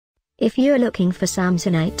If you're looking for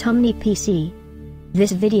Samsonite Omni PC,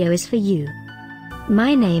 this video is for you.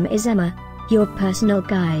 My name is Emma, your personal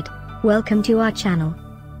guide. Welcome to our channel.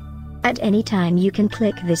 At any time you can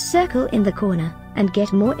click this circle in the corner, and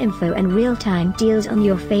get more info and real-time deals on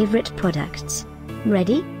your favorite products.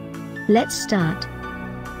 Ready? Let's start.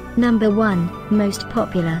 Number 1, Most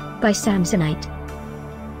Popular, by Samsonite.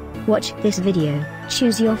 Watch this video,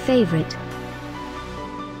 choose your favorite.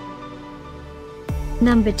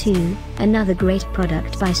 Number 2, another great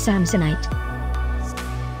product by Samsonite.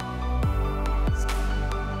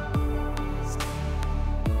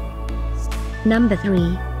 Number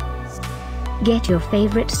 3. Get your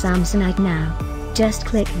favorite Samsonite now. Just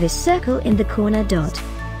click this circle in the corner dot.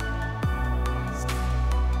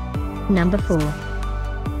 Number 4.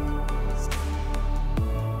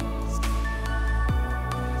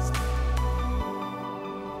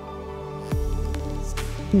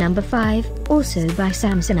 Number 5, also by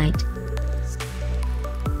Samsonite.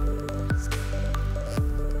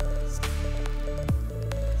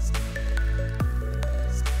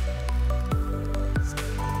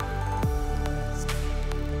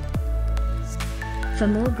 For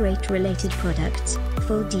more great related products,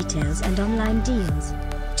 full details and online deals,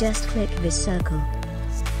 just click this circle.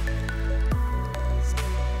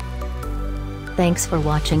 Thanks for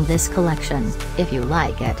watching this collection. If you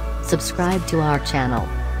like it, subscribe to our channel.